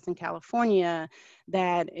an office in California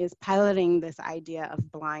that is piloting this idea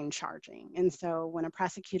of blind charging. And so when a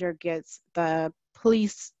prosecutor gets the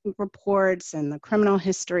police reports and the criminal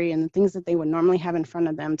history and the things that they would normally have in front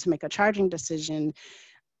of them to make a charging decision,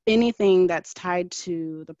 anything that's tied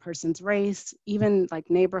to the person's race, even like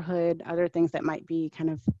neighborhood, other things that might be kind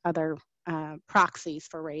of other proxies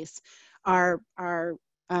for race, are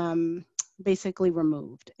basically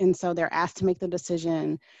removed. And so they're asked to make the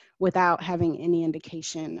decision without having any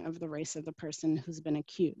indication of the race of the person who's been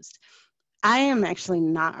accused. I am actually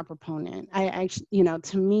not a proponent.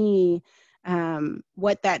 To me,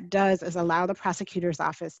 what that does is allow the prosecutor's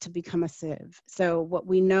office to become a sieve. So what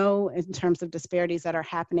we know in terms of disparities that are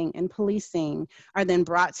happening in policing are then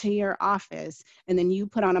brought to your office, and then you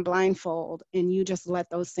put on a blindfold and you just let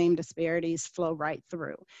those same disparities flow right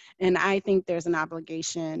through. And I think there's an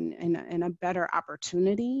obligation and a better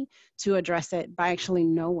opportunity to address it by actually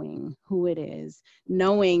knowing who it is,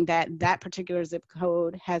 knowing that that particular zip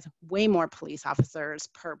code has way more police officers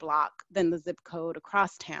per block than the zip code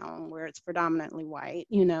across town where it's predominantly white,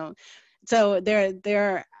 you know. So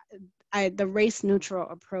the race neutral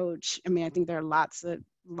approach, I mean, I think there are lots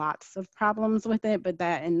of problems with it, but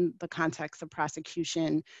that in the context of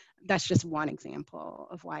prosecution, that's just one example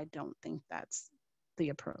of why I don't think that's the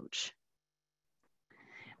approach.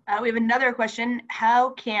 We have another question. How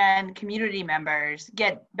can community members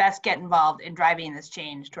best get involved in driving this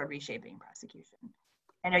change toward reshaping prosecution?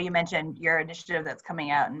 I know you mentioned your initiative that's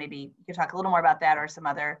coming out, and maybe you could talk a little more about that, or some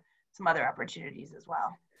other opportunities as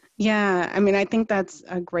well. Yeah, I mean, I think that's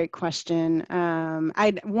a great question.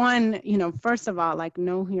 First of all, like,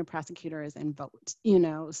 know who your prosecutor is and vote,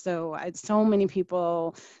 so many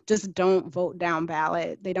people just don't vote down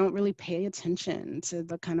ballot. They don't really pay attention to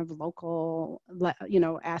the kind of local,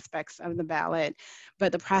 aspects of the ballot.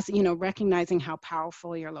 But recognizing how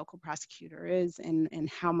powerful your local prosecutor is and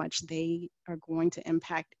how much they are going to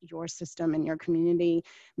impact your system and your community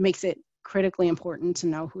makes it critically important to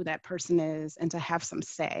know who that person is and to have some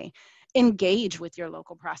say. Engage with your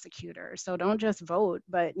local prosecutor. So don't just vote,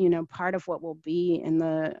 but part of what will be in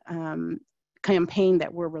the campaign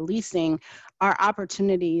that we're releasing are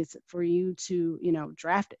opportunities for you to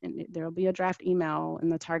draft. And there'll be a draft email in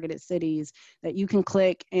the targeted cities that you can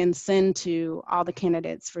click and send to all the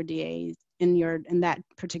candidates for DAs in that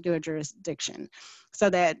particular jurisdiction, so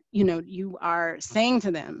that you are saying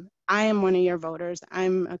to them, I am one of your voters.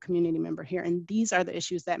 I'm a community member here, and these are the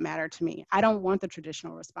issues that matter to me. I don't want the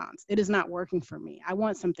traditional response. It is not working for me. I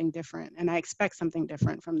want something different, and I expect something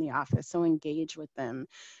different from the office. So engage with them.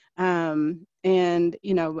 And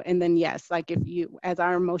then yes, like as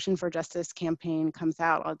our Motion for Justice campaign comes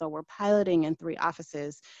out, although we're piloting in 3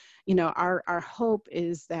 offices, our hope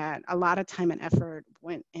is that a lot of time and effort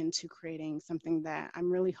went into creating something that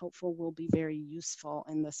I'm really hopeful will be very useful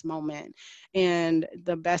in this moment. And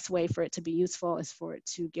the best way for it to be useful is for it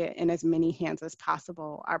to get in as many hands as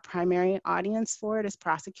possible. Our primary audience for it is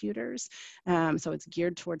prosecutors. So it's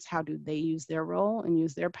geared towards how do they use their role and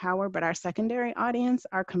use their power. But our secondary audience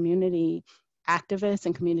are community activists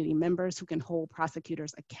and community members who can hold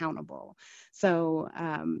prosecutors accountable. So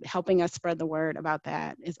helping us spread the word about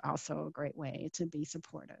that is also a great way to be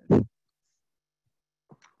supportive.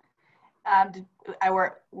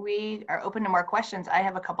 We are open to more questions. I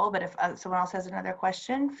have a couple, but if someone else has another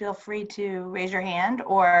question, feel free to raise your hand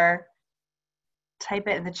or type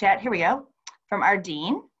it in the chat. Here we go. From our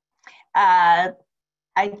dean. I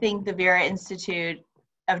think the Vera Institute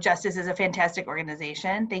of Justice is a fantastic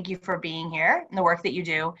organization. Thank you for being here and the work that you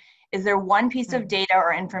do. Is there one piece of data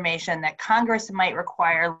or information that Congress might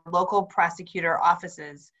require local prosecutor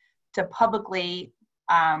offices to publicly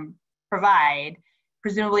provide,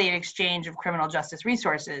 presumably in exchange of criminal justice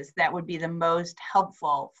resources, that would be the most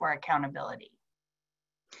helpful for accountability?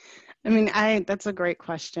 I mean, that's a great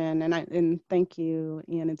question, and thank you,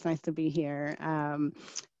 Ian. It's nice to be here.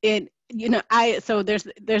 So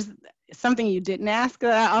there's something you didn't ask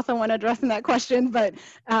that I also want to address in that question, but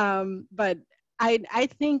I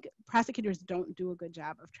think prosecutors don't do a good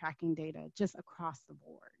job of tracking data just across the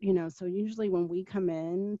board. So usually when we come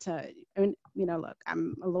in look,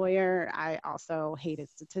 I'm a lawyer. I also hated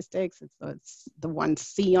statistics. It's the one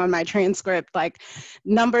C on my transcript. Like,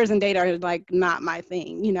 numbers and data are like not my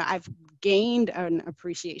thing. I've gained an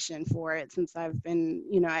appreciation for it since I've been,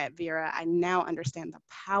 at Vera. I now understand the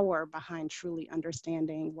power behind truly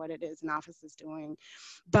understanding what it is an office is doing.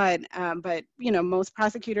 But most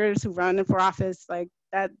prosecutors who run for office, like,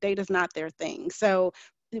 that data is not their thing. So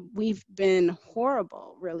we've been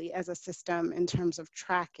horrible, really, as a system in terms of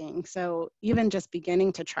tracking. So even just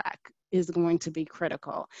beginning to track is going to be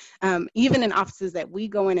critical. Even in offices that we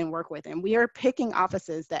go in and work with, and we are picking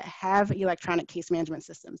offices that have electronic case management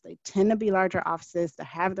systems. They tend to be larger offices that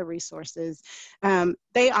have the resources.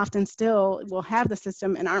 They often still will have the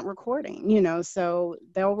system and aren't recording, so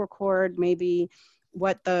they'll record maybe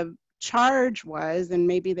what the charge was, and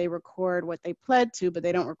maybe they record what they pled to, but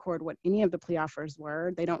they don't record what any of the plea offers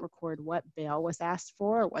were. They don't record what bail was asked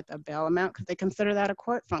for, or what the bail amount, because they consider that a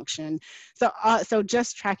court function. So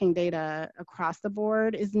just tracking data across the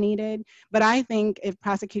board is needed. But I think if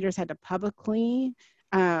prosecutors had to publicly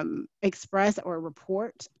express or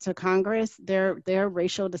report to Congress their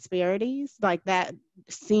racial disparities, like that,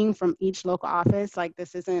 seen from each local office, like,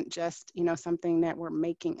 this isn't just something that we're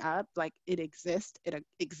making up, like, it exists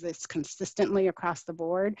consistently across the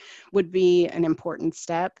board, would be an important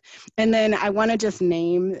step. And then I want to just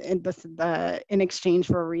name the in exchange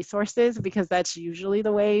for resources, because that's usually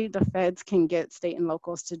the way the feds can get state and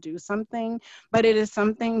locals to do something. But it is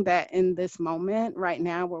something that in this moment right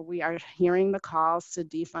now, where we are hearing the calls to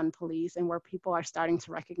defund police, and where people are starting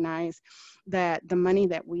to recognize that the money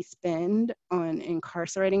that we spend on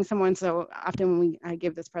incarcerating someone, so often when I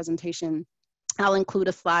give this presentation, I'll include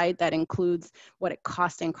a slide that includes what it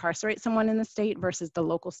costs to incarcerate someone in the state versus the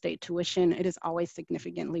local state tuition. It is always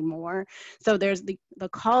significantly more. So there's the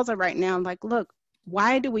calls are right now like, look,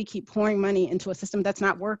 why do we keep pouring money into a system that's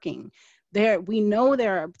not working? We know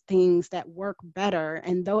there are things that work better,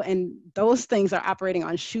 and those things are operating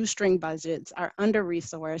on shoestring budgets, are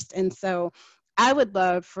under-resourced. And so I would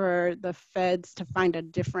love for the feds to find a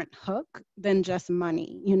different hook than just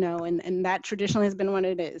money, and that traditionally has been what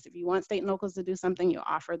it is. If you want state and locals to do something, you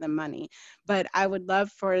offer them money. But I would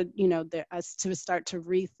love for, us to start to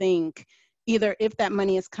rethink, either if that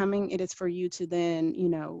money is coming, it is for you to then,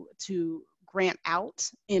 to grant out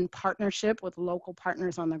in partnership with local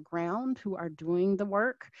partners on the ground who are doing the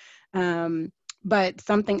work. But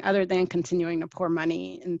something other than continuing to pour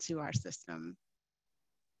money into our system.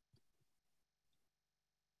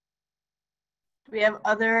 Do we have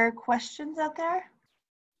other questions out there?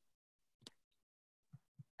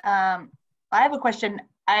 I have a question.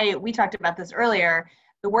 We talked about this earlier.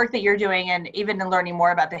 The work that you're doing, and even in learning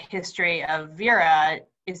more about the history of Vera,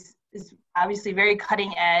 is obviously very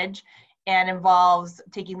cutting edge and involves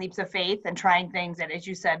taking leaps of faith and trying things that, as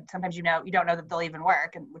you said, sometimes you don't know that they'll even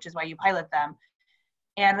work, and which is why you pilot them.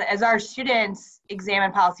 And as our students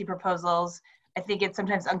examine policy proposals, I think it's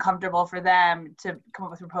sometimes uncomfortable for them to come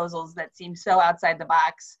up with proposals that seem so outside the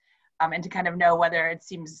box, and to kind of know whether it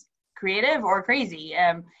seems creative or crazy.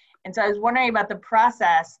 And so I was wondering about the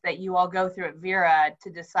process that you all go through at Vera to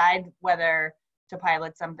decide whether to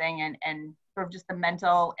pilot something, and sort of just the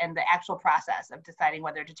mental and the actual process of deciding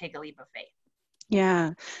whether to take a leap of faith.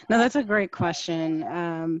 Yeah, no, that's a great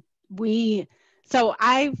question. So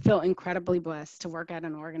I feel incredibly blessed to work at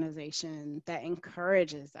an organization that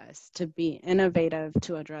encourages us to be innovative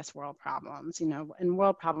to address world problems, and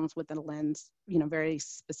world problems with the lens, very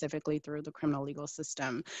specifically through the criminal legal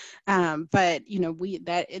system. But,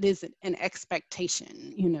 that it is an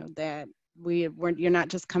expectation, that you're not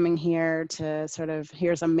just coming here to sort of,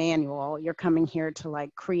 here's a manual, you're coming here to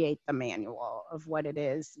create the manual of what it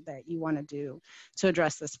is that you want to do to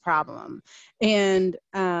address this problem. And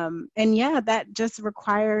yeah, that just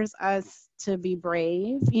requires us to be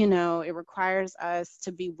brave. It requires us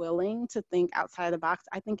to be willing to think outside the box.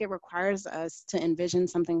 I think it requires us to envision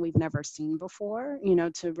something we've never seen before,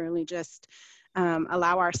 to really just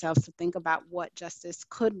allow ourselves to think about what justice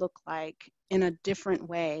could look like in a different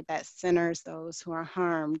way that centers those who are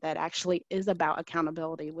harmed, that actually is about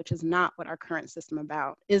accountability, which is not what our current system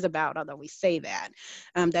is about, although we say that.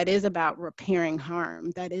 That is about repairing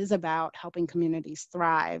harm, that is about helping communities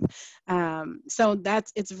thrive. So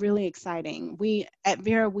it's really exciting. We at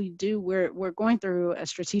Vera, we're going through a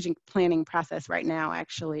strategic planning process right now,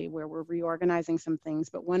 actually, where we're reorganizing some things,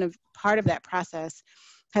 but part of that process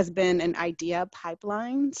has been an idea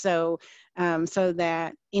pipeline. So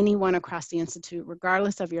that anyone across the Institute,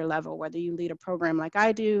 regardless of your level, whether you lead a program like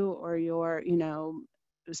I do, or you're,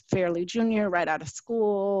 fairly junior, right out of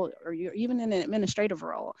school, or you're even in an administrative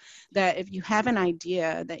role, that if you have an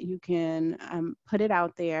idea, that you can put it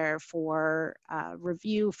out there for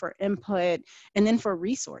review, for input, and then for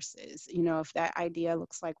resources, if that idea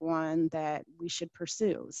looks like one that we should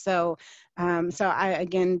pursue. So I,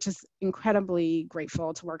 again, just incredibly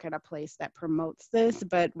grateful to work at a place that promotes this.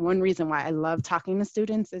 But one reason why I love talking to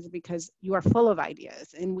students is because you are full of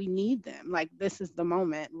ideas and we need them. This is the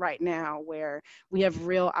moment right now where we have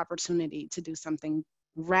real opportunity to do something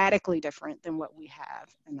radically different than what we have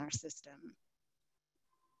in our system.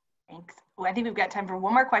 Thanks. Well, I think we've got time for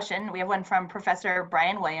one more question. We have one from Professor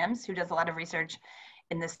Brian Williams, who does a lot of research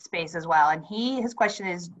in this space as well. And his question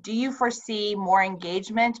is, do you foresee more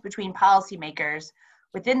engagement between policymakers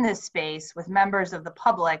within this space with members of the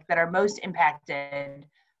public that are most impacted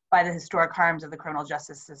by the historic harms of the criminal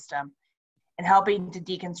justice system, and helping to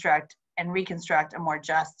deconstruct and reconstruct a more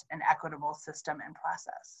just and equitable system and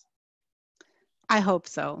process? I hope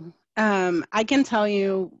so. I can tell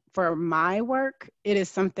you, for my work, it is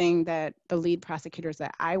something that the lead prosecutors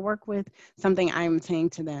that I work with, something I'm saying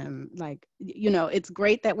to them, it's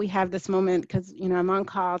great that we have this moment, because, I'm on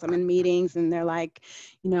calls, I'm in meetings, and they're like,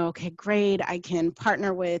 okay, great, I can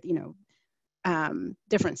partner with,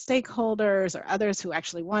 different stakeholders or others who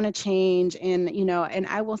actually want to change. And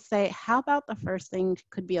I will say, how about the first thing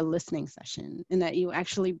could be a listening session, and that you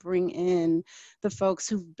actually bring in the folks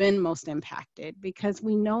who've been most impacted, because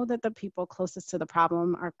we know that the people closest to the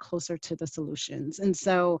problem are closer to the solutions. And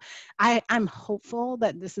so I'm hopeful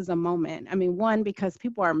that this is a moment. I mean, one, because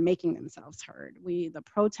people are making themselves heard. The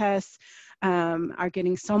protests are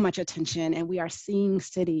getting so much attention, and we are seeing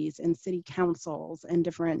cities and city councils and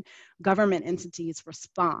different government entities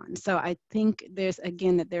respond. So I think there's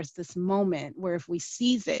this moment where if we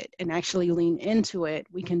seize it and actually lean into it,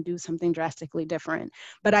 we can do something drastically different.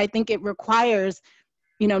 But I think it requires,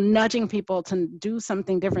 nudging people to do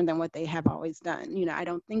something different than what they have always done. I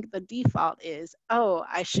don't think the default is, oh,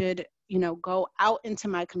 I should, go out into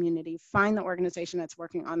my community, find the organization that's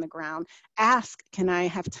working on the ground, ask, can I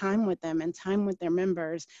have time with them and time with their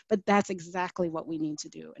members? But that's exactly what we need to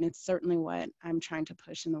do. And it's certainly what I'm trying to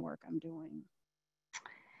push in the work I'm doing.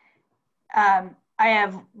 I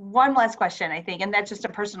have one last question, I think, and that's just a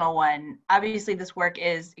personal one. Obviously, this work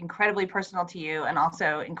is incredibly personal to you and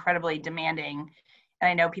also incredibly demanding. And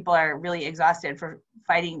I know people are really exhausted for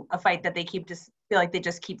fighting a fight that they feel like they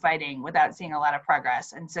just keep fighting without seeing a lot of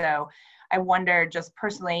progress. And so I wonder, just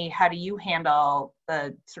personally, how do you handle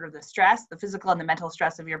the sort of the stress, the physical and the mental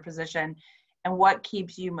stress of your position, and what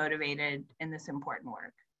keeps you motivated in this important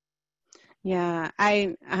work? Yeah,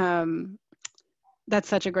 that's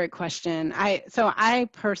such a great question. I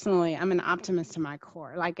personally, I'm an optimist to my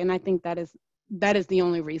core. And I think that is the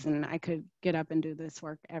only reason I could get up and do this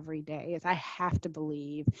work every day, is I have to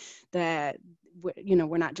believe that,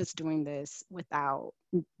 we're not just doing this without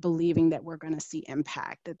believing that we're going to see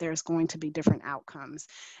impact, that there's going to be different outcomes.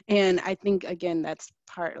 And I think, again, that's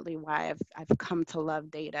partly why I've come to love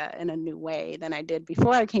data in a new way than I did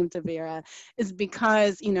before I came to Vera, is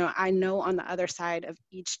because, I know on the other side of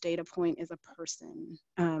each data point is a person,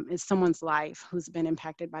 is someone's life who's been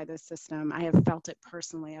impacted by this system. I have felt it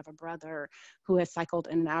personally. I have a brother who has cycled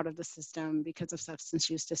in and out of the system because of substance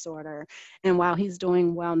use disorder. And while he's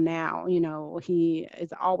doing well now, he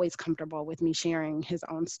is always comfortable with me sharing his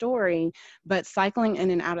own story, but cycling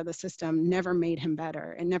in and out of the system never made him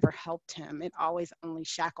better. It never helped him. It always only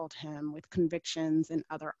shackled him with convictions and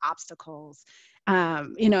other obstacles.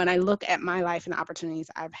 And I look at my life and the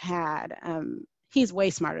opportunities I've had. He's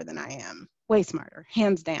way smarter than I am. Way smarter,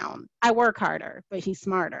 hands down. I work harder, but he's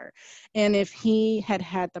smarter. And if he had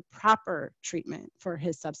had the proper treatment for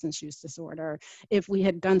his substance use disorder, if we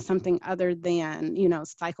had done something other than,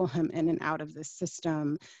 cycle him in and out of this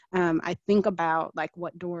system, I think about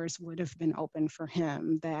what doors would have been open for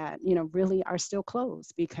him that, really are still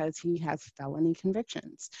closed because he has felony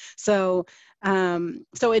convictions. So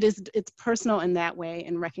it's personal in that way,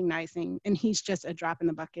 and recognizing, and he's just a drop in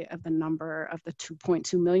the bucket of the number of the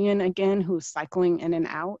 2.2 million, again, who's cycling in and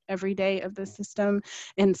out every day of the system.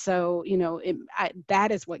 And so,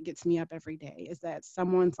 that is what gets me up every day, is that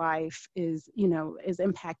someone's life is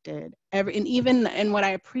impacted and what I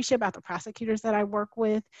appreciate about the prosecutors that I work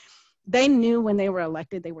with, they knew when they were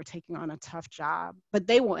elected, they were taking on a tough job, but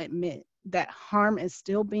they will admit that harm is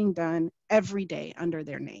still being done every day under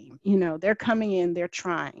their name. They're coming in, they're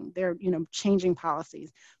trying, they're, changing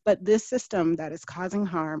policies, but this system that is causing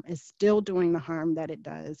harm is still doing the harm that it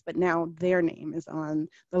does, but now their name is on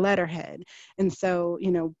the letterhead. And so,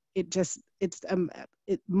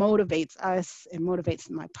 it motivates us, it motivates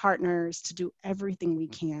my partners to do everything we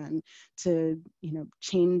can to,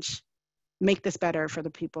 make this better for the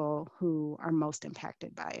people who are most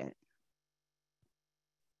impacted by it.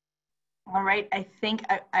 All right, I think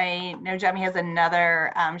I know Jamie has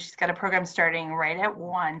another, she's got a program starting right at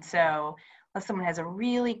 1. So unless someone has a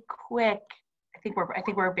really quick, I think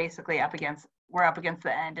we're basically up against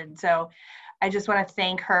the end. And so I just want to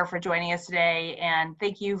thank her for joining us today, and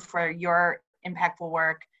thank you for your impactful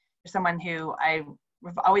work. You're someone who I've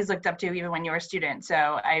always looked up to, even when you were a student. So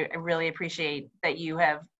I really appreciate that you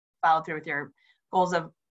have followed through with your goals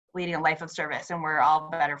of leading a life of service, and we're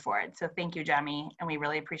all better for it. So thank you, Jamie, and we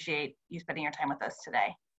really appreciate you spending your time with us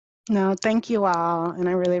today. No, thank you all, and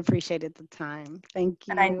I really appreciated the time. Thank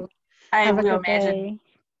you. And I will imagine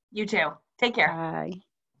you too. Take care. Bye.